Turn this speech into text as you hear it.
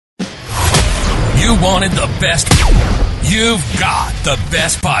You wanted the best. You've got the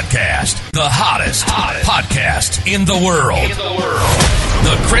best podcast. The hottest podcast in the world.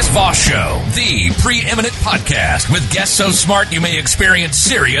 The Chris Voss Show, the preeminent podcast with guests so smart you may experience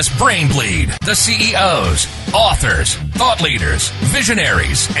serious brain bleed. The CEOs, authors, thought leaders,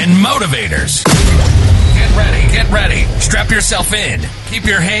 visionaries, and motivators. Get ready. Strap yourself in. Keep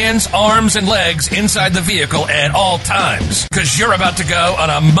your hands, arms, and legs inside the vehicle at all times, because you're about to go on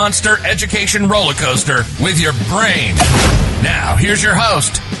a monster education roller coaster with your brain. Now, here's your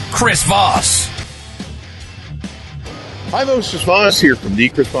host, Chris Voss. Hi, this is Voss here from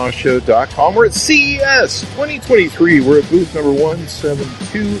thechrisvossshow.com. We're at CES 2023. We're at booth number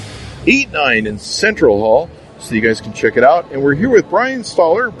 17289 in Central Hall, so you guys can check it out. And we're here with Brian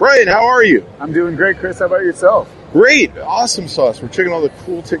Stoller. Brian, how are you? I'm doing great, Chris. How about yourself? Great. Awesome sauce. We're checking all the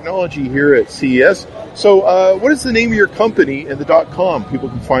cool technology here at CES. So what is the name of your company and the .com people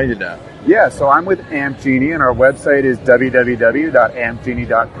can find it at? Yeah, so I'm with Genie, and our website is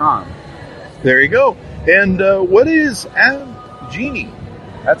www.ampgenie.com. There you go. And what is Genie?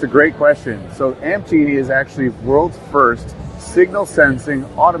 That's a great question. So Genie is actually world's first signal sensing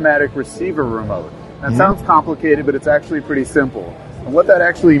automatic receiver remote. That sounds complicated, but it's actually pretty simple. And what that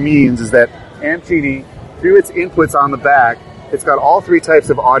actually means is that Genie, through its inputs on the back, it's got all three types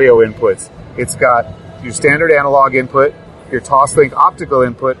of audio inputs. It's got your standard analog input, your Toslink optical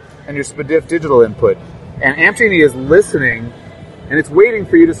input, and your SPDIF digital input. And Genie is listening, and it's waiting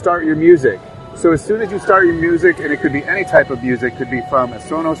for you to start your music. So as soon as you start your music, and it could be any type of music, it could be from a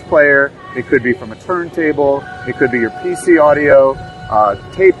Sonos player, it could be from a turntable, it could be your PC audio,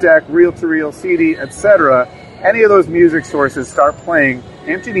 tape deck, reel-to-reel, CD, etc. Any of those music sources start playing,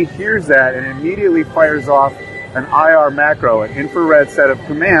 Genie hears that and immediately fires off an IR macro, an infrared set of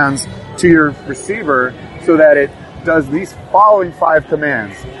commands to your receiver so that it does these following 5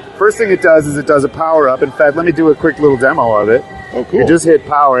 commands. First thing it does is it does a power up. In fact, let me do a quick little demo of it. Oh, cool. You just hit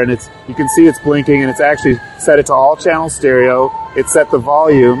power, and you can see it's blinking, and it's actually set it to all channel stereo. It's set the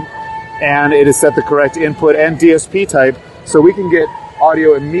volume, and it has set the correct input and DSP type, so we can get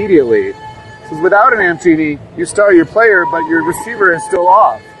audio immediately. Because without an Genie, you start your player, but your receiver is still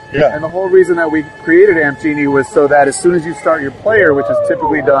off. Yeah. And the whole reason that we created Genie was so that as soon as you start your player, which is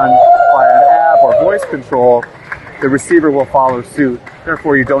typically done by an app or voice control, the receiver will follow suit.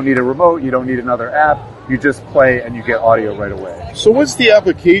 Therefore, you don't need a remote, you don't need another app. You just play and you get audio right away. So what's the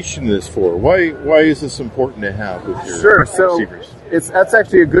application of this for? Why is this important to have with your receivers? That's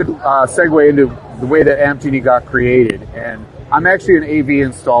actually a good segue into the way that Genie got created. And I'm actually an AV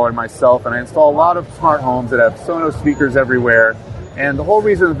installer myself, and I install a lot of smart homes that have Sonos speakers everywhere. And the whole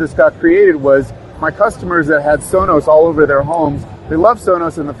reason that this got created was my customers that had Sonos all over their homes, they love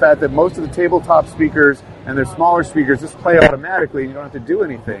Sonos in the fact that most of the tabletop speakers and their smaller speakers just play automatically and you don't have to do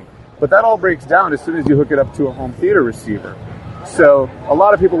anything. But that all breaks down as soon as you hook it up to a home theater receiver. So a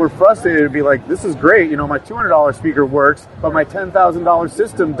lot of people were frustrated to be like, this is great, my $200 speaker works, but my $10,000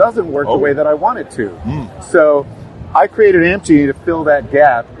 system doesn't work the way that I want it to. So I created Genie to fill that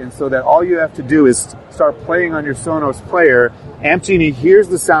gap, and so that all you have to do is start playing on your Sonos player. Genie hears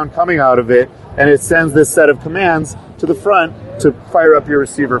the sound coming out of it, and it sends this set of commands to the front to fire up your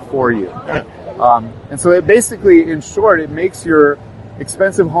receiver for you. And so it basically, in short, it makes your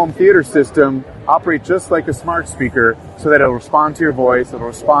expensive home theater system operate just like a smart speaker so that it'll respond to your voice, it'll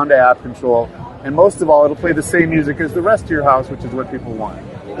respond to app control, and most of all, it'll play the same music as the rest of your house, which is what people want.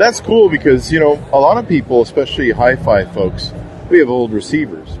 That's cool because, a lot of people, especially hi-fi folks, we have old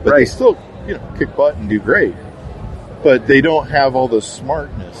receivers, but they still, kick butt and do great. But they don't have all the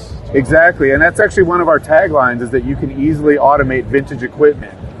smartness. Exactly, and that's actually one of our taglines is that you can easily automate vintage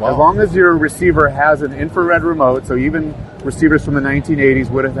equipment. Wow. As long as your receiver has an infrared remote, so even receivers from the 1980s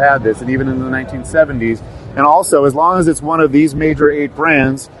would have had this, and even in the 1970s. And also, as long as it's one of these major 8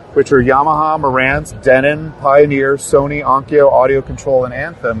 brands, which are Yamaha, Marantz, Denon, Pioneer, Sony, Onkyo, Audio Control, and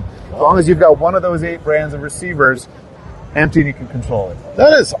Anthem, as long as you've got one of those 8 brands of receivers, Genie can control it.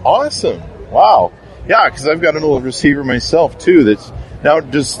 That is awesome. Wow. Yeah, because I've got an old receiver myself, too, that's... Now,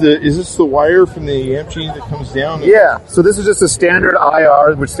 is this the wire from the Genie that comes down? Yeah, so this is just a standard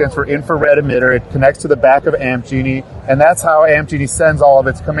IR, which stands for infrared emitter. It connects to the back of Genie, and that's how Genie sends all of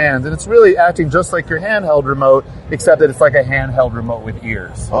its commands. And it's really acting just like your handheld remote, except that it's like a handheld remote with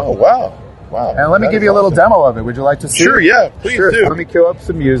ears. Oh, wow. Wow. And let me give you a little demo of it. Would you like to see? Sure, yeah, please do. So let me cue up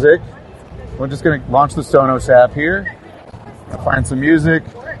some music. We're just going to launch the Sonos app here. I'll find some music.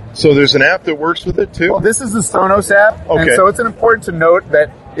 So there's an app that works with it, too? Well, this is the Sonos app, okay. And so it's important to note that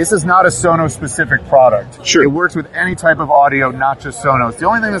this is not a Sonos-specific product. Sure. It works with any type of audio, not just Sonos. The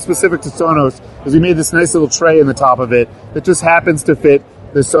only thing that's specific to Sonos is we made this nice little tray in the top of it that just happens to fit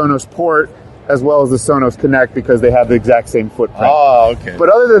the Sonos port as well as the Sonos Connect because they have the exact same footprint. Oh, okay. But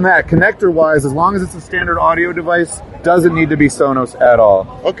other than that, connector-wise, as long as it's a standard audio device, doesn't need to be Sonos at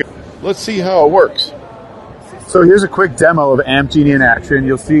all. Okay, let's see how it works. So here's a quick demo of Amp Genie in action.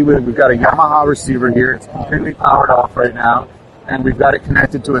 You'll see we've got a Yamaha receiver here. It's completely powered off right now. And we've got it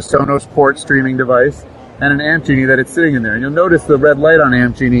connected to a Sonos port streaming device and an Amp Genie that it's sitting in there. And you'll notice the red light on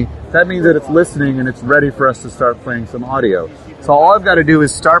Amp Genie. That means that it's listening and it's ready for us to start playing some audio. So all I've got to do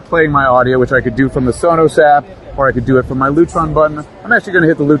is start playing my audio, which I could do from the Sonos app, or I could do it from my Lutron button. I'm actually going to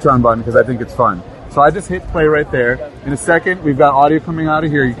hit the Lutron button because I think it's fun. So I just hit play right there. In a second, we've got audio coming out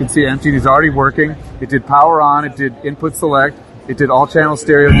of here. You can see Amp Genie's already working. It did power on. It did input select. It did all channel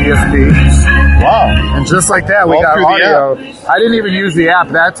stereo DSP. Wow. And just like that, we All got through the audio. I didn't even use the app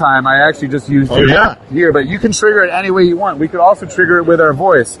that time. I actually just used it here. But you can trigger it any way you want. We could also trigger it with our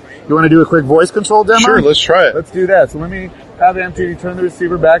voice. You want to do a quick voice control demo? Sure, let's try it. Let's do that. So let me have Amp Genie turn the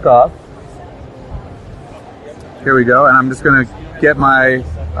receiver back off. Here we go. And I'm just going to get my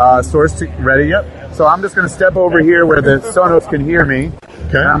source ready. Yep. So I'm just going to step over here where the Sonos can hear me.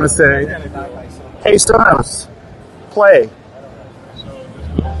 Okay. And I'm going to say, hey Sonos, play.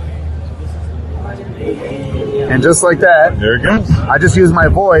 And just like that, There it goes. I just use my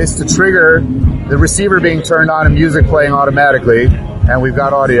voice to trigger the receiver being turned on and music playing automatically. And we've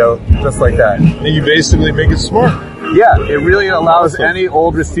got audio just like that. And you basically make it smart. Yeah, it really allows any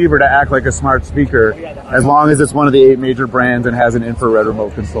old receiver to act like a smart speaker as long as it's one of the 8 major brands and has an infrared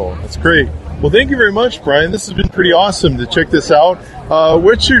remote control. That's great. Well, thank you very much, Brian. This has been pretty awesome to check this out.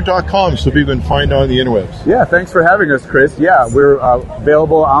 What's your .com so people can find on the interwebs? Yeah, thanks for having us, Chris. Yeah, we're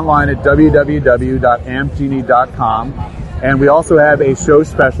available online at www.ampgenie.com. And we also have a show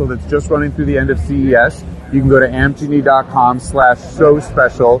special that's just running through the end of CES. You can go to ampgenie.com/show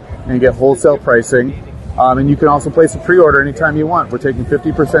special and get wholesale pricing. And you can also place a pre-order anytime you want. We're taking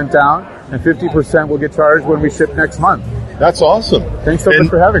 50% down, and 50% will get charged when we ship next month. That's awesome. Thanks so much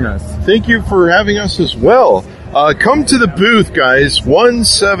for having us. Thank you for having us as well. Come to the booth, guys,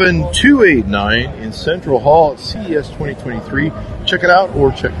 17289 in Central Hall at CES 2023. Check it out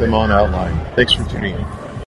or check them on outline. Thanks for tuning in.